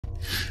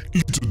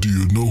Little do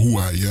you know who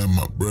I am,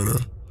 my brother.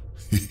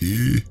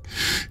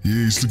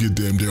 Yes, look at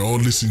them. They all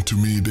listen to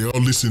me. They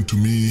all listen to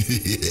me.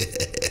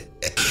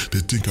 They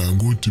think I'm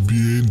going to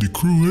be in the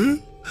crew, eh?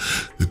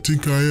 They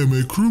think I am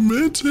a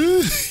crewmate,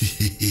 eh?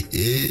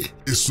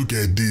 Yes, look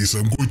at this.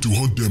 I'm going to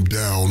hunt them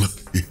down.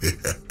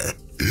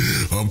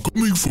 I'm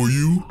coming for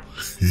you.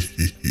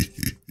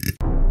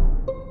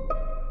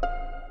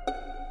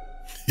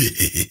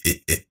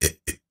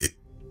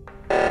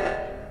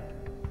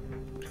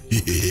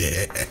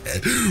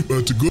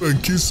 But to go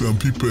and kill some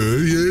people,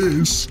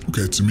 yes. Look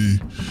at me.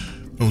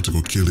 I want to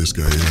go kill this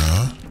guy,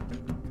 yeah.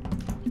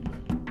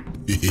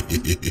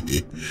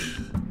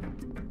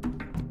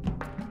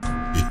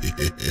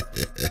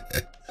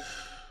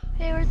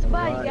 Hey, where's the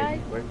body, guys?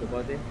 Where's the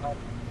body?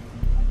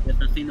 Yes,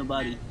 I've seen the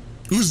body.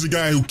 Who's the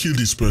guy who killed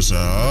this person?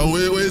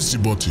 Where's the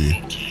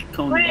body?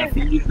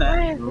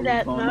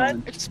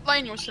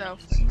 Explain yourself.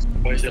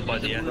 Where's the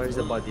body? Where's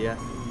the body?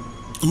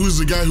 Who's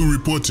the guy who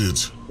reported?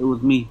 It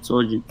was me,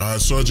 Sergeant.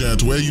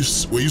 Sergeant, where you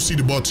see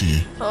the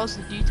body? Tell us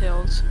the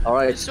details. All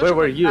right, where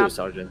were you,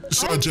 Sergeant?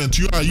 Sergeant,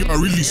 you are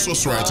really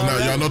sus right now.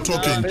 You are not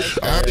talking.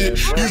 He's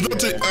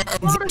not.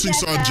 I'm voting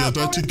Sergeant.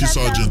 I think he's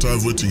Sergeant. I'm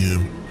voting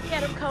him.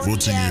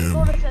 Voting him.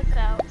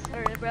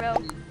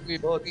 We're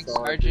voting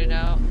Sergeant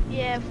out.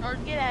 Yeah,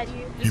 get out of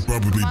here. He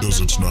probably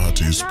doesn't know how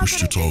to use push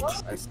to talk.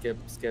 I skip.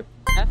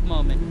 F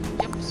moment.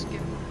 Yep,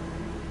 skip.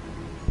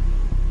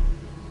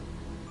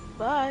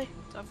 Bye.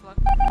 Tough luck.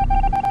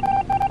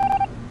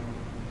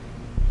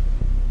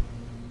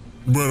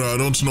 Brother, I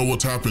don't know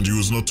what happened. You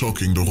was not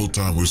talking the whole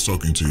time we was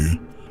talking to you.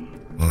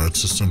 Alright,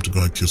 it's just time to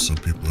go and kill some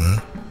people, eh?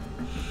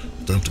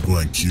 Time to go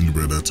and kill,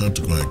 brother. Time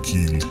to go and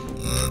kill.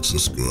 Alright,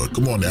 let's go.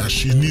 Come on,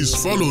 Ashini's.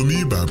 Follow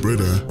me, my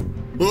brother.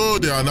 Oh,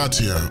 they are not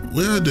here.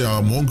 Where they are,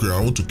 I'm hungry.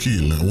 I want to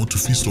kill. I want to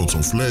feast on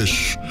some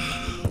flesh.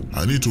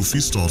 I need to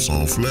feast on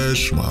some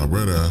flesh, my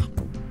brother.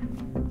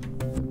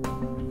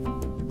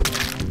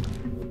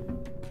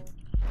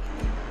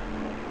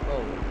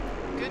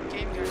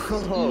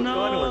 Oh, no.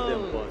 God was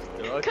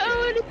the imposter.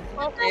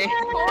 Okay.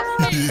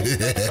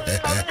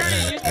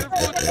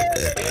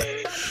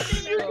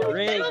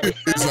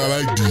 Yes, I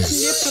like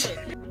this.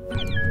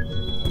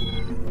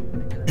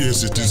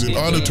 Yes, it is an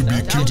honor to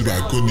be killed by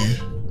Kuni.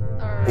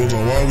 Hold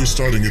on, why are we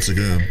starting it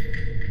again?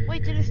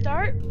 Wait, did it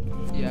start?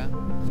 Yeah.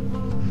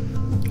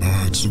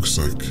 It looks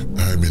like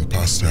I'm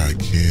imposter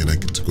again. I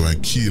get to go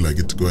and kill. I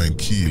get to go and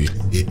kill.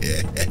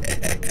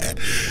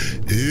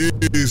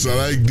 Yes, I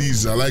like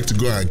this. I like to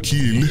go and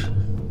kill.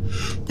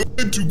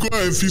 Going to go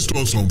and feast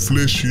on some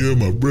flesh here,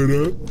 my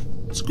brother.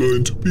 It's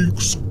going to be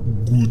so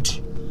good.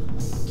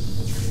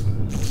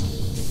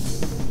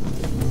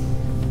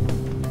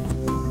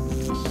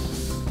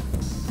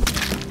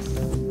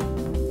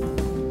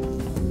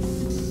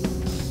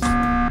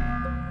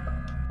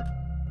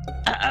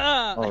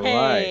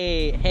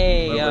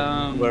 Hey,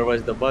 where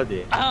was the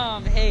body?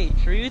 Hey,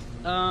 Truth,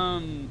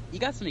 you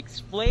got some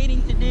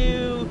explaining to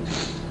do.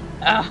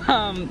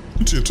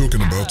 What you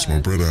talking about, my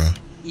brother?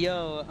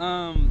 Yo,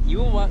 you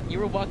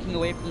were walking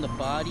away from the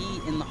body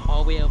in the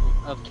hallway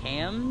of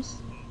cams.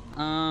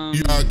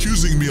 You are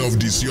accusing me of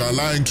this. You are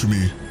lying to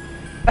me.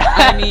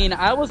 I mean,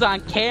 I was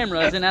on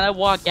cameras and then I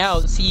walk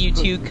out, see you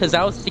two, because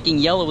I was thinking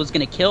Yellow was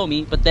gonna kill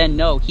me, but then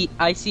no,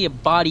 I see a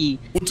body.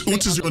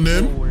 What is your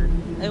name?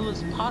 It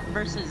was Pot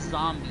versus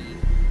Zombie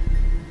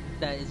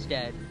that is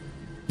dead.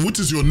 What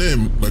is your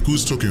name? Like,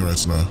 who's talking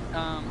right now?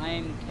 I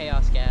am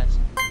Chaos Gas.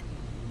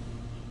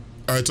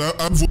 Alright,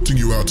 I'm voting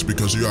you out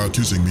because you are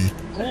accusing me.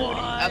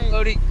 I'm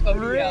voting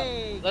Cody out.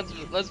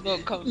 Let's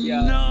vote Cody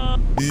out. No.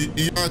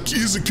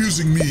 He's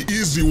accusing me.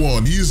 He's the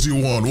one. He's the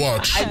one.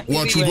 Watch.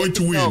 Watch. We're going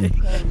to win.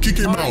 Kick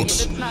him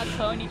out.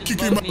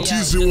 Kick him out.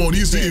 He's the one.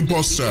 He's the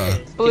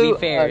imposter. To be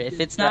fair, if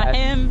it's not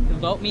him,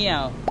 vote me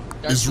out.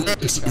 It's red.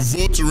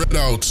 Vote red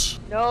out.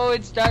 No,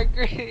 it's dark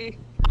green.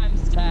 I'm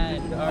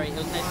sad. Alright, it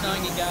was nice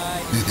knowing you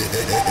guys.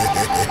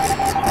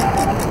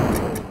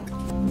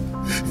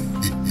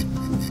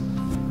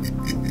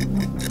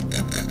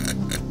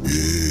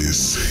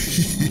 Yes.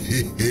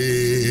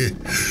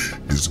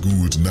 It's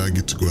good. Now I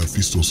get to go and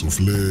feast on some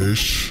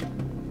flesh.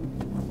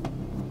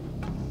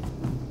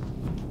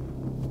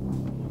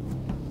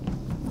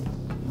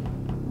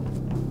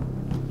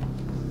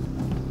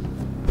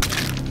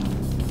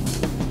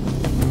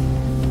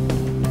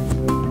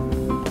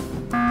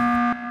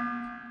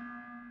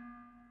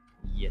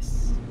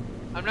 Yes.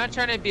 I'm not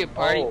trying to be a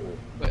party,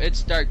 but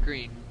it's dark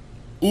green.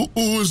 Who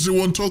is the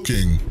one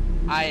talking?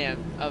 I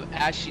am, of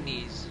Ashy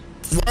Knees.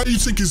 Why do you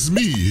think it's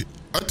me?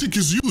 I think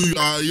it's you.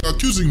 You're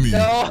accusing me.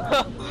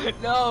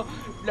 No.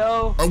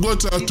 I'm going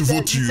to have to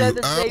vote you.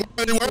 Why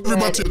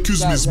everybody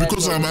accuse me? It's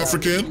because I'm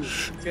African?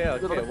 Okay.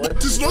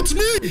 It's not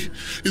me.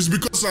 It's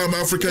because I'm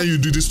African you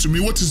do this to me.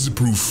 What is the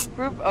proof?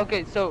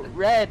 Okay, so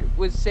Red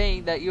was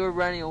saying that you were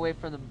running away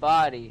from the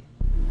body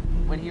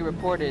when he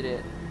reported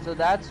it. So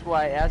that's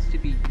why it has to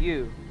be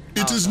you.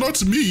 It is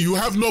not me. You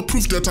have no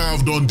proof that I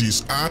have done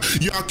this.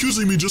 You're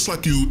accusing me just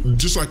like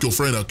your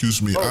friend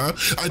accused me. I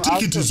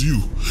think it is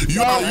you.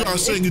 You are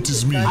saying it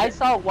is me. I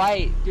saw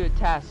White do a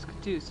task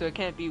too, so it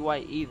can't be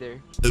White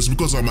either. It's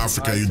because I'm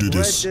African you do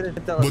this.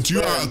 But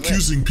you are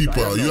accusing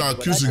people. You are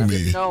accusing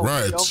me,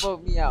 right? Don't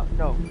vote me out.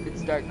 No,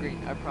 it's dark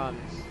green. I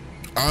promise.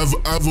 I've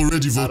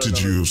already voted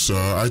you, so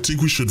I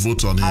think we should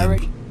vote on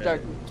him.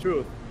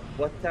 Truth.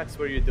 What task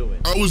were you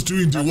doing? I was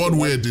doing the one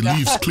where the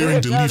leaves,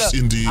 clearing the leaves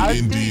in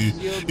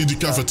the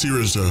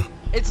cafeterias there.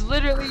 It's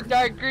literally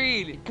dark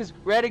green, because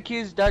red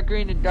accused dark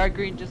green, and dark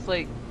green just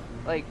like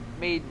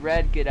made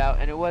red get out,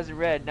 and it wasn't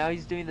red. Now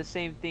he's doing the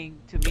same thing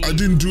to me. I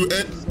didn't do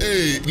it.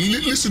 Hey,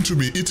 listen to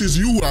me. It is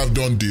you who have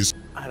done this.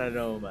 I don't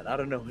know, man. I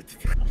don't know what to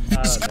do.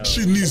 It's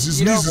ashy knees.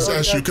 His knees is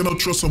ashy. You cannot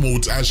trust someone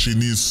with ashy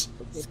knees.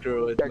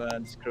 Screw it,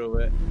 man. Screw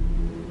it.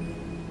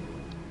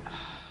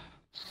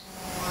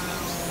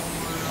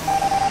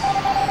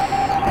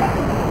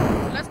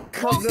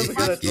 I'm never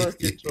gonna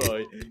trust you,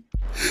 Troy.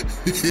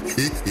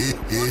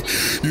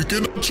 You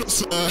cannot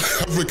trust an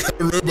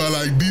African rebel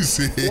like this.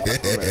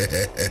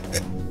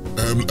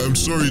 I'm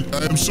sorry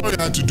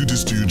I had to do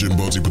this to you,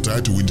 Jimbozi, but I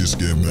had to win this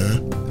game,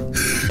 man.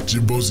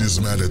 Jimbozi is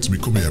mad at me.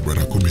 Come here,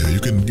 brother. Come here. You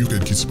can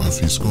kiss my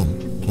face. Come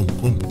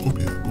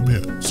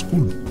here. It's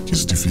cool.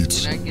 Kiss the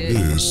feet.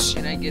 Yes.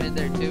 Can I get in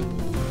there too?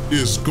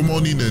 Yes, come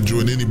on in and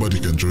join. Anybody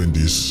can join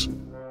this.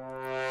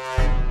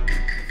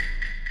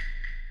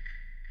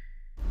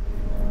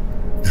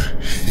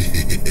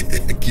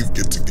 Keep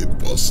getting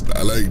imposter.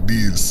 I like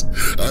this.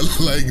 I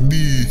like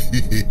this.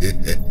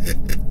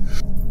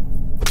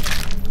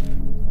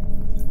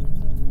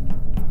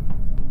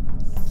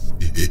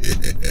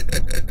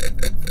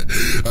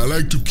 I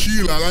like to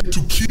kill.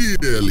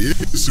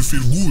 Yes, you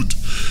feel good.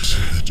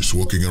 Just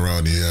walking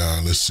around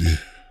here. Let's see.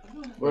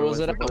 Where was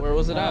it at? Where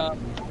was it at?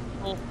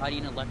 Body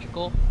and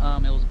electrical.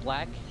 It was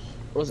black.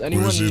 Was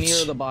anyone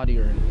near the body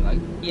or anything? Like?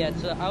 Yeah,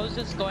 so I was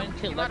just going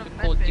to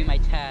electrical to do my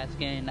task,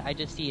 and I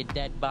just see a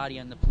dead body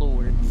on the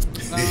floor.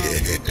 Just keep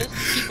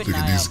an Look eye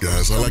at these out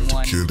guys. I like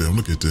to kill them.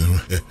 Look at them.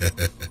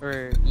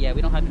 Yeah,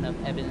 we don't have enough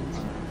evidence.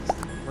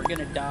 We're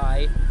gonna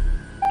die.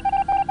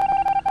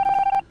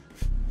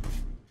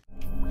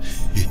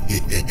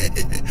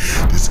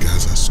 These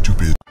guys are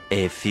stupid.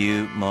 A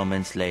few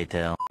moments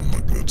later. Oh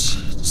my god,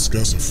 these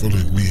guys are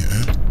following me,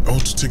 eh? I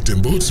want to take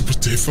them both, but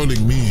they're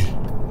following me.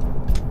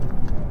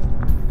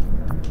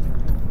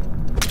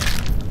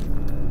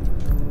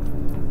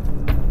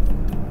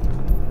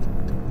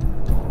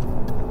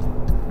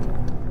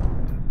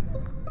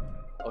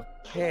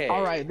 Okay.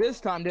 Alright, this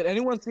time, did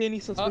anyone see any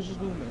suspicious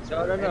movements? No,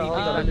 hold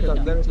on.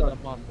 Let me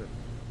talk.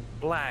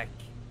 Black.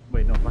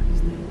 Wait, no, Black is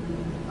dead.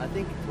 I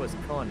think it was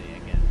Connie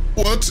again.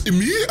 What?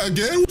 Me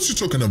again? What you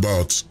talking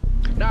about?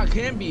 Nah, it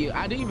can't be.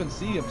 I didn't even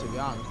see him, to be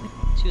honest.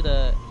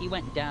 He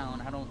went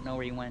down. I don't know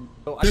where he went.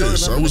 So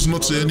Yes, I was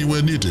not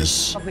anywhere near this.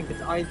 Something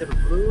that's either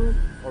blue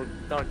or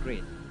dark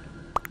green.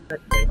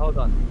 Okay, hold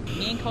on.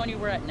 Me and Coney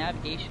were at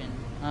navigation.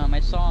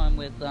 I saw him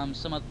with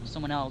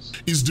someone else.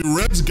 It's the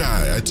red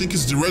guy. I think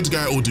it's the red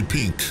guy or the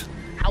pink.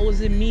 How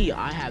was it me?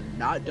 I have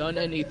not done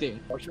anything.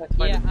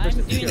 Yeah, I'm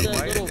doing the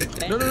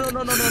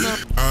little...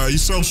 No. He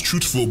sounds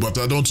truthful, but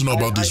I don't know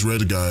about this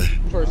red guy.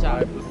 First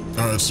out.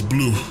 Alright, it's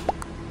blue.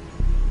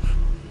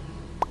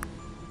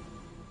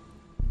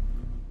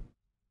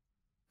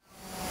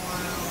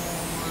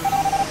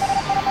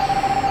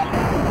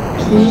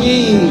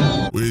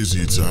 Where is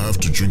it? I have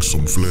to drink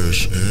some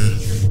flesh, eh? I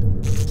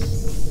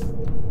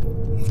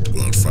have to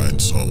go and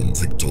find some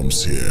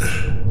victims here.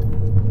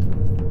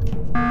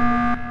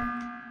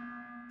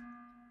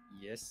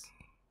 Yes.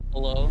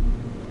 Hello?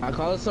 I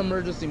call this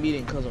emergency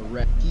meeting because of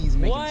red. He's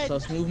making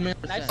sus movement.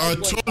 I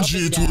told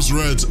you it was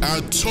red. I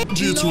told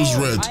you it was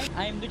red.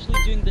 I'm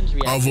literally doing the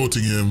reaction. I'm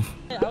voting him.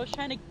 I was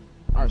trying to...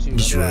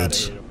 It's red.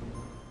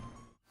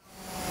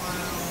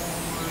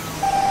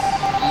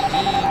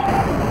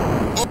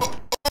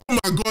 Oh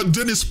my god,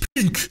 then it's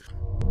pink.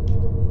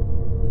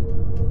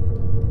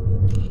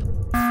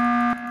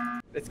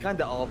 It's kind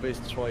of obvious,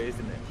 Troy,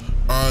 isn't it?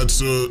 Alright,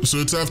 so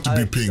it have to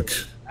be pink.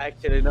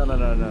 Actually, no.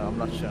 I'm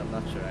not sure.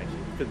 Actually,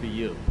 it could be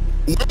you.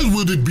 Why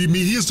would it be me?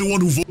 He's the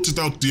one who voted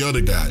out the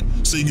other guy,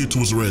 saying it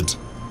was red.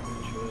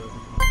 True.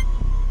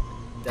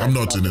 I'm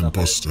not an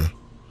imposter.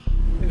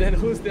 Then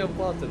who's the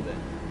imposter then?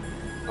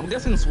 I'm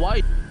guessing it's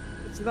white.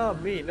 It's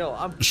not me. No,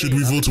 I'm. Should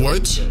we vote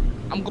white?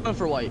 I'm going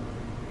for white.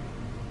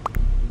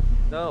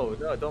 No,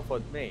 don't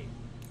vote me.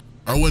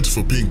 I went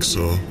for pink,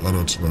 so I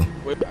don't know.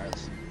 Wait,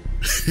 guys.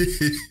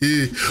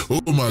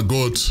 Oh my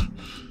god.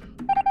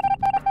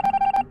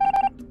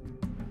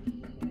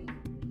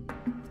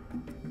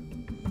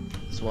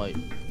 It's white.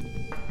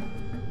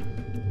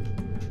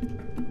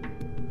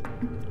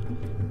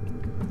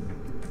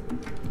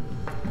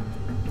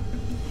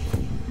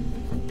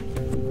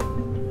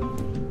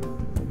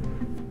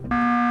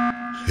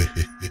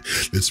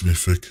 Let's be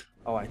fake.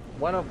 Alright,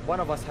 one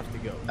of us have to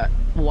go.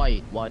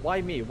 White.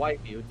 Why me? Do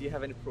you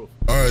have any proof?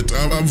 Alright,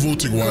 I'm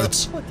voting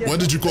white. Why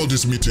did you call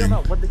this meeting?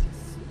 No, what this is,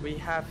 we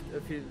have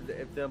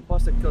if the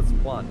imposter kills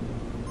one,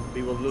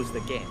 we will lose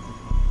the game.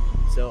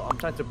 So I'm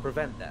trying to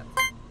prevent that.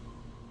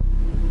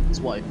 It's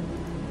white.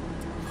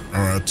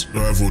 Alright,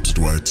 I voted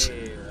white.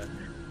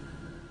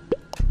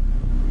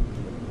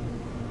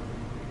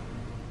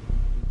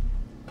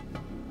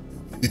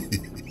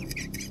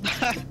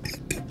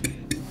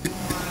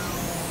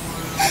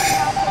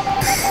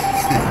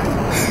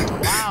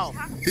 Wow.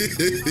 That's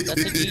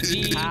a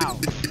GG. Wow.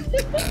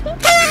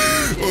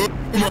 Oh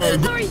my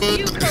god.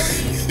 You,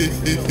 Cody.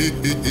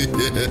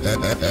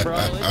 Bro,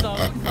 it's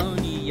all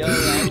Coney, yo. Oh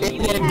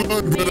my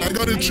god, brother, I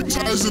got it 3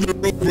 times in a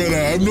row,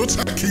 brother. I'm not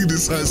hacking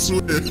this, I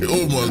swear.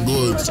 Oh my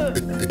god.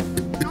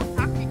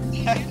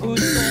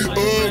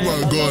 Oh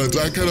my god,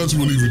 I cannot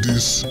believe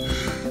this.